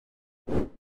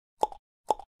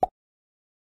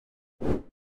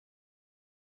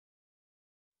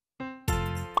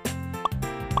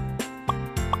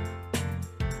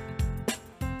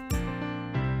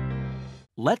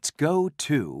Let's go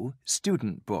to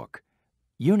Student Book,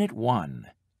 Unit 1,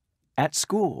 at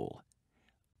School.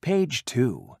 Page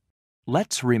 2.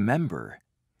 Let's remember.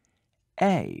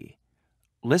 A.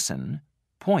 Listen,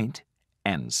 point,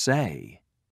 and say.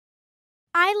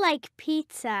 I like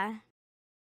pizza.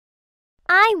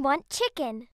 I want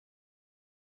chicken.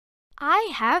 I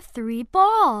have 3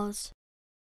 balls.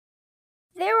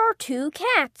 There are 2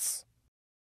 cats.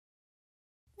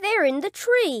 They're in the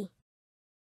tree.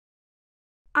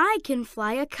 I can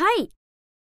fly a kite.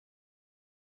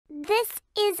 This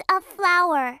is a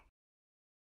flower.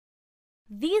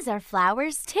 These are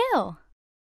flowers too.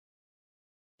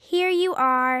 Here you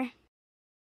are.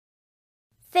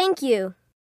 Thank you.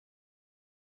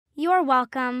 You're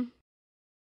welcome.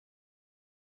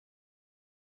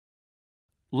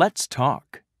 Let's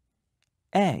talk.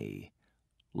 A.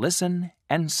 Listen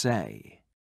and say.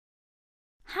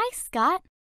 Hi, Scott.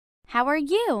 How are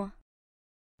you?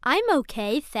 I'm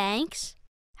okay, thanks.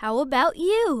 How about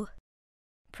you?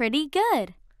 Pretty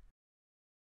good.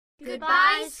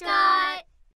 Goodbye, Scott.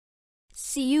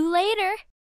 See you later.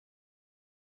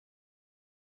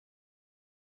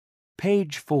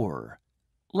 Page 4.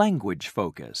 Language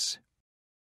focus.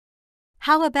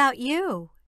 How about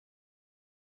you?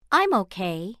 I'm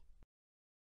okay.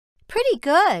 Pretty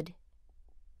good.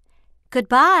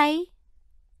 Goodbye.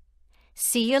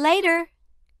 See you later.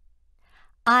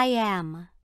 I am.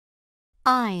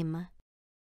 I'm.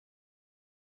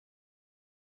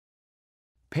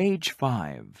 Page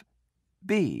 5.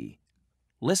 B.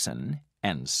 Listen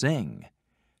and sing.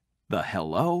 The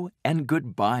hello and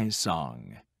goodbye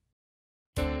song.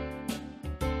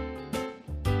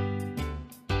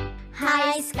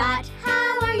 Hi, Scott.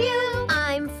 How are you?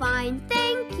 I'm fine,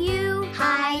 thank you.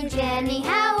 Hi, Jenny.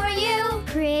 How are you?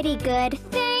 Pretty good,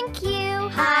 thank you.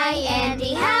 Hi,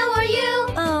 Andy. How are you?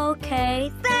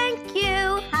 Okay, thank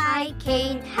you. Hi,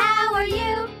 Kate. How are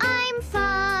you? I'm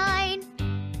fine.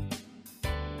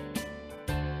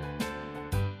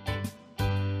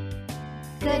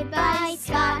 Goodbye,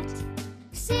 Scott.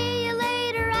 See you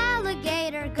later,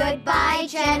 alligator. Goodbye,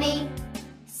 Jenny.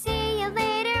 See you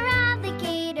later,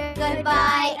 alligator.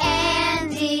 Goodbye,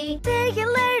 Andy. See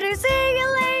you later, see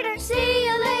you later. See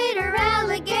you later,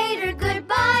 alligator.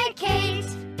 Goodbye, Kate.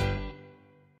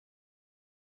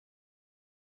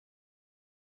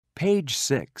 Page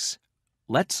 6.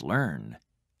 Let's learn.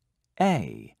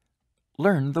 A.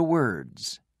 Learn the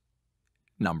words.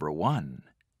 Number 1.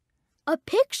 A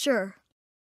picture.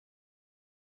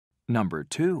 Number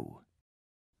 2.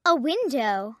 A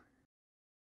window.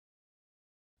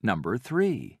 Number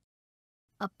 3.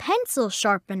 A pencil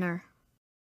sharpener.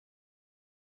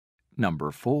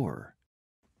 Number 4.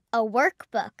 A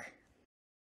workbook.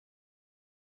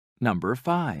 Number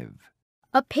 5.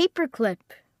 A paperclip.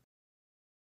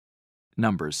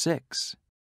 Number 6.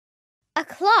 A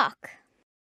clock.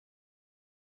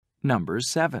 Number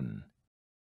 7.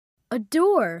 A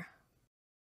door.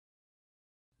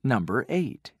 Number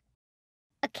 8.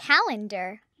 A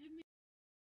calendar.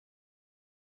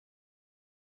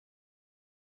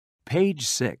 Page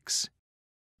 6.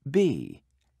 B.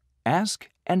 Ask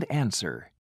and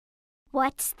answer.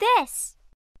 What's this?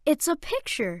 It's a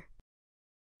picture.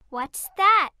 What's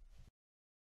that?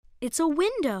 It's a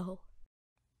window.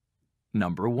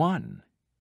 Number 1.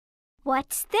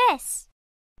 What's this?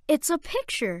 It's a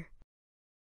picture.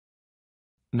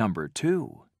 Number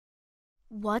 2.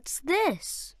 What's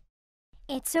this?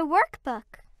 It's a workbook.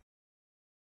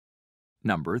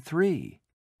 Number 3.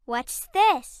 What's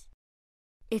this?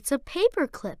 It's a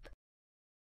paperclip.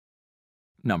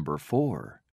 Number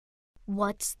 4.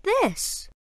 What's this?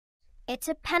 It's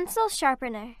a pencil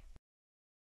sharpener.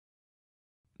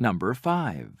 Number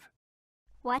 5.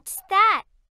 What's that?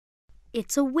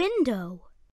 It's a window.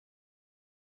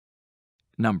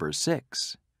 Number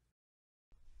 6.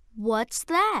 What's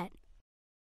that?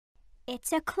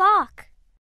 It's a clock.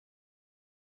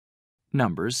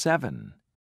 Number 7.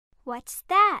 What's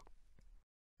that?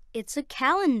 It's a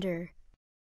calendar.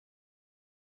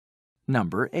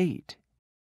 Number 8.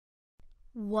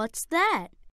 What's that?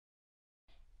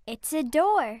 It's a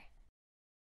door.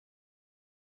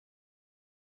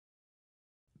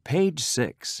 Page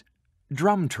 6.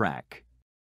 Drum track.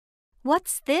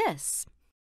 What's this?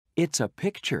 It's a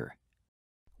picture.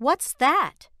 What's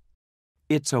that?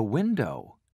 It's a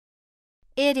window.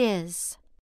 It is.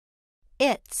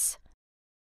 It's.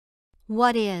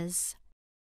 What is?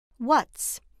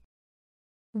 What's?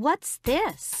 What's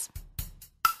this?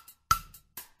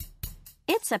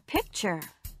 It's a picture.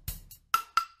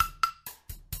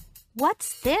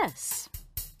 What's this?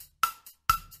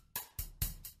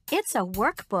 It's a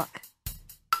workbook.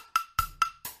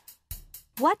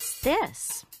 What's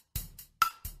this?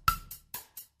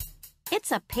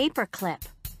 It's a paper clip.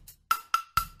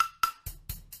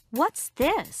 What's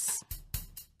this?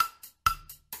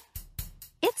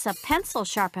 It's a pencil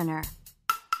sharpener.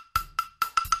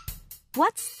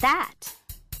 What's that?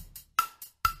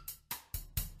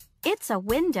 It's a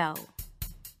window.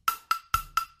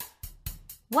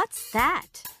 What's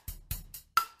that?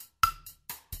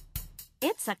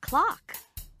 It's a clock.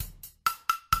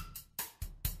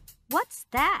 What's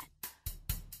that?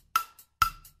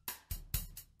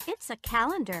 It's a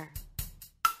calendar.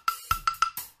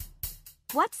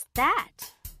 What's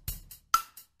that?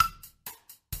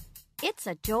 It's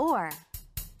a door.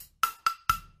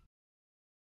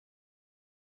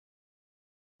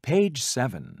 Page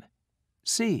 7.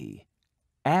 C.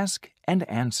 Ask and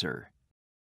answer.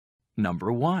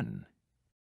 Number 1.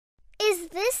 Is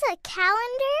this a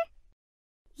calendar?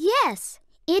 Yes,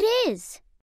 it is.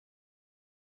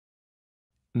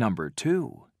 Number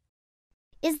 2.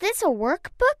 Is this a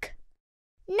workbook?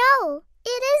 No,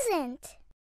 it isn't.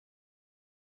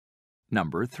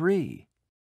 Number 3.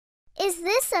 Is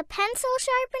this a pencil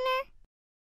sharpener?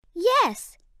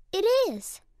 Yes, it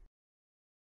is.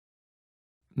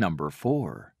 Number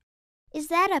 4. Is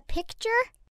that a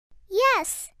picture?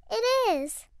 Yes, it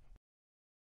is.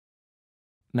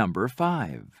 Number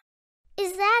 5.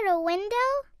 Is that a window?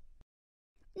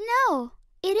 No,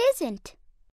 it isn't.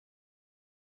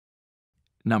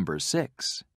 Number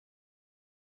 6.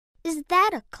 Is that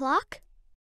a clock?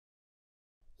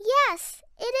 Yes,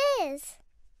 it is.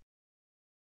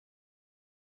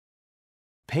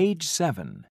 Page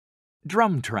 7.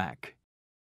 Drum track.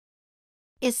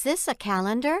 Is this a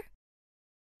calendar?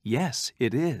 Yes,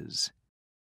 it is.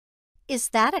 Is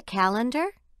that a calendar?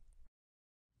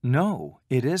 No,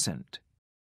 it isn't.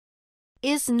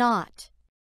 Is not.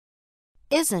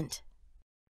 Isn't.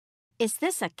 Is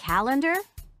this a calendar?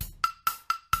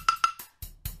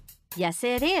 Yes,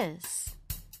 it is.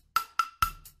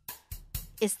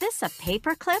 Is this a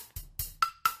paper clip?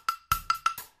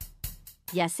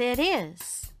 Yes, it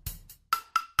is.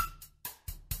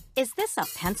 Is this a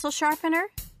pencil sharpener?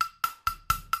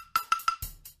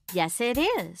 Yes, it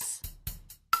is.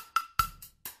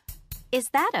 Is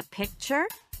that a picture?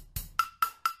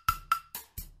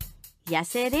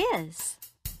 Yes, it is.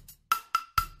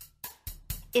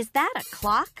 Is that a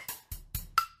clock?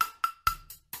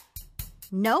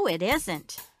 No, it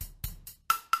isn't.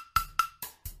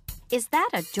 Is that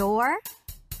a door?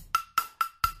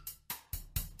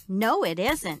 No, it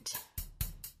isn't.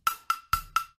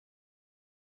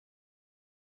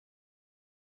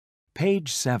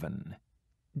 Page 7.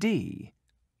 D.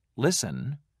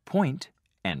 Listen, point,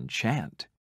 and chant.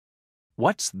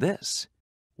 What's this?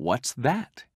 What's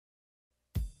that?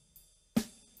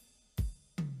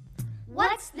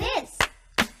 What's this?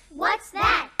 What's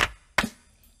that?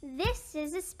 This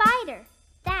is a spider.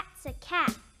 That's a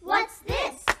cat. What's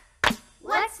this?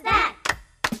 What's that?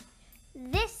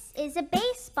 This is a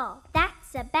baseball.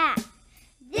 That's a bat.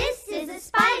 This is a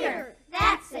spider.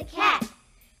 That's a cat.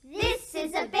 This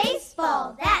is a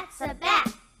baseball. That's a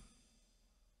bat.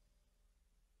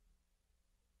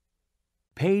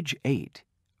 Page 8.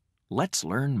 Let's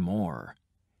learn more.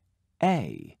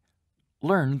 A.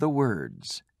 Learn the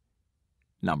words.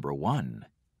 Number 1.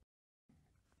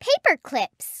 Paper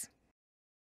clips.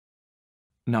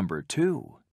 Number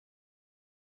 2.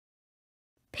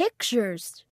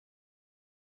 Pictures.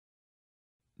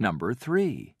 Number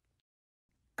 3.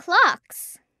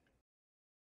 Clocks.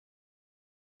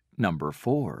 Number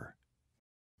 4.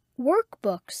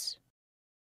 Workbooks.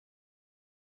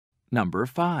 Number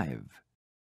 5.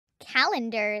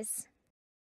 Calendars.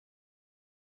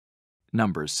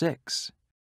 Number 6.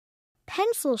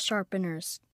 Pencil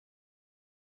sharpeners.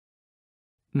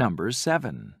 Number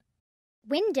 7.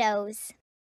 Windows.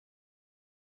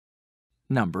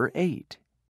 Number 8.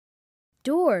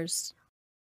 Doors.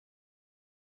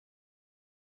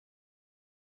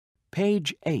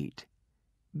 Page 8.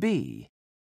 B.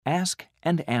 Ask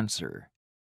and answer.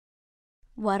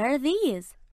 What are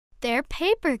these? They're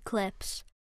paper clips.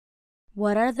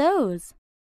 What are those?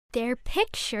 They're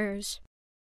pictures.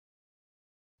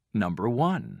 Number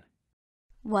 1.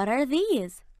 What are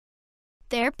these?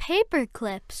 They're paper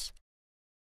clips.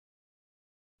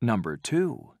 Number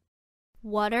 2.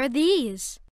 What are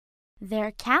these?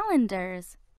 They're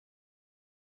calendars.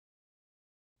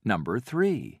 Number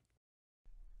 3.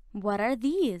 What are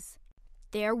these?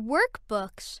 They're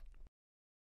workbooks.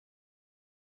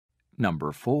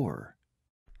 Number 4.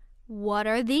 What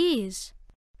are these?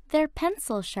 They're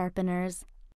pencil sharpeners.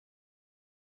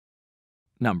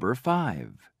 Number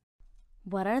 5.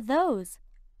 What are those?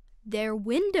 They're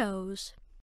windows.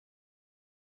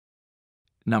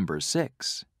 Number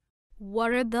 6.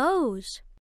 What are those?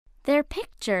 They're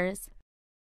pictures.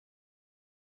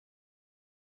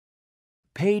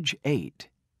 Page 8.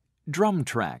 Drum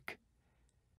track.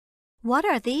 What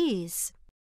are these?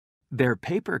 They're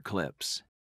paper clips.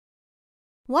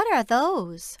 What are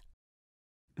those?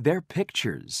 They're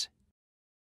pictures.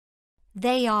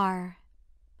 They are.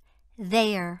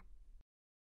 There.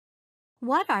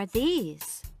 What are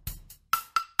these?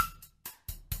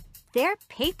 They're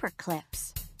paper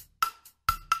clips.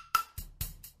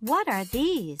 What are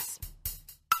these?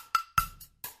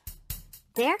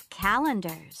 They're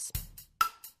calendars.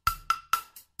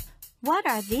 What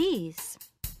are these?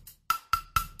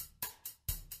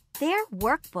 They're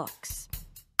workbooks.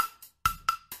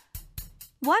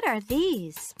 What are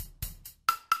these?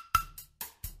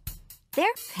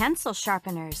 They're pencil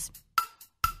sharpeners.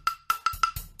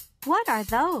 What are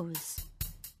those?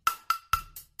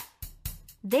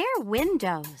 They're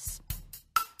windows.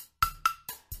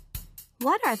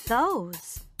 What are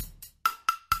those?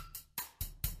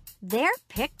 They're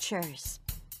pictures.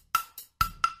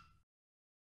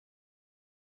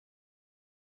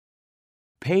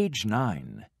 Page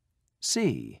 9.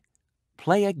 C.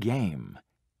 Play a game.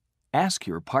 Ask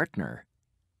your partner.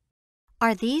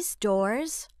 Are these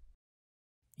doors?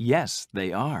 Yes,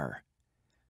 they are.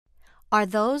 Are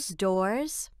those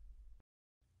doors?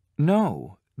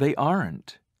 No, they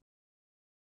aren't.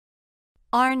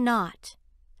 Are not.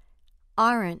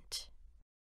 Aren't.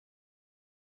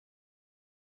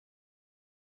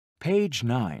 Page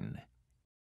 9.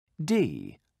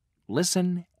 D.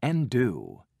 Listen and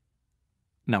do.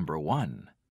 Number 1.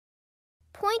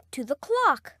 Point to the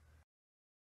clock.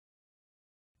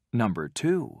 Number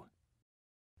 2.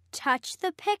 Touch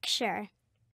the picture.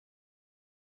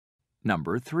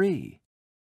 Number 3.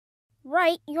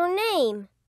 Write your name.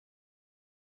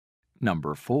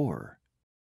 Number 4.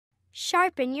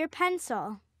 Sharpen your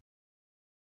pencil.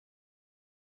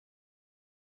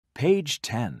 Page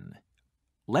 10.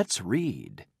 Let's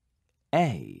read.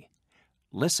 A.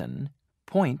 Listen,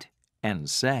 point, and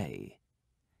say.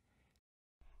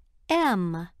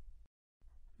 M.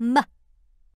 Mop.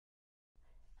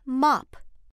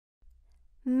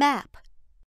 Map.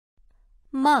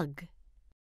 Mug.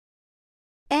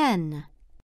 N.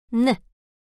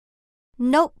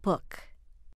 Notebook.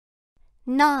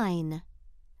 9.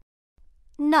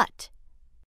 Nut.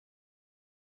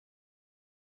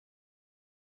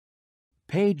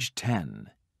 Page 10.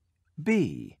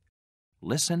 B.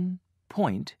 Listen,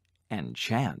 point, and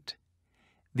chant.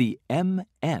 The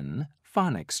MN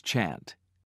phonics chant.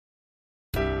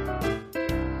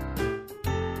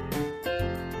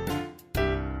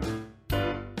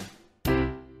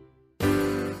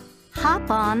 Hop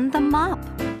on the mop,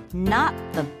 not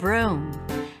the broom.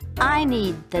 I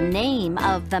need the name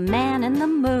of the man in the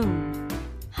moon.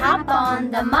 Hop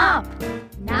on the mop,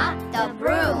 not the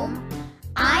broom.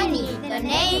 I need the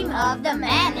name of the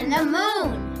man in the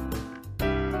moon.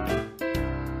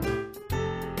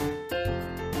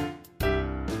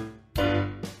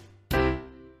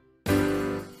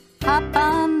 Hop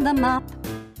on the mop,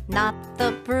 not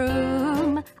the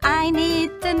broom. I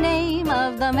need the name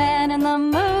of the man in the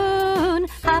moon.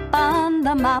 Hop on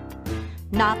the mop,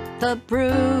 not the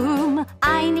broom.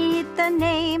 I need the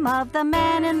name of the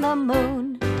man in the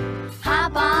moon.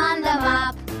 Hop on the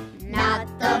mop, not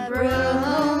the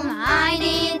broom. I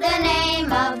need the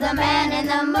name of the man in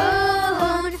the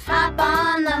moon. Hop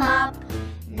on the mop,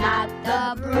 not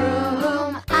the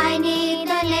broom. I need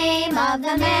the name of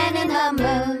the man in the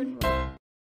moon.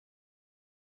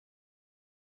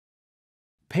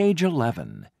 Page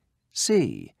 11.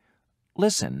 C.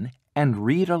 Listen and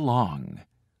read along.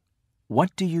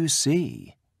 What do you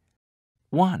see?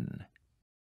 1,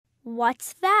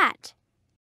 What's that?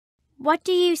 What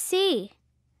do you see?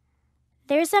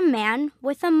 There's a man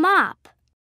with a mop.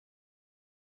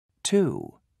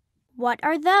 2, What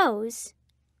are those?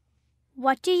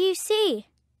 What do you see?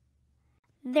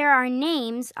 There are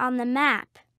names on the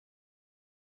map.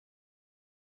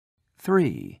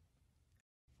 3,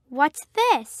 What's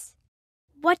this?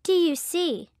 What do you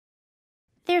see?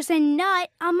 There's a nut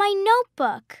on my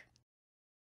notebook.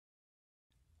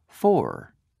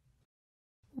 4,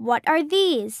 What are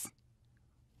these?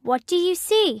 What do you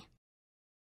see?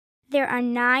 There are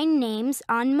 9 names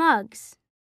on mugs.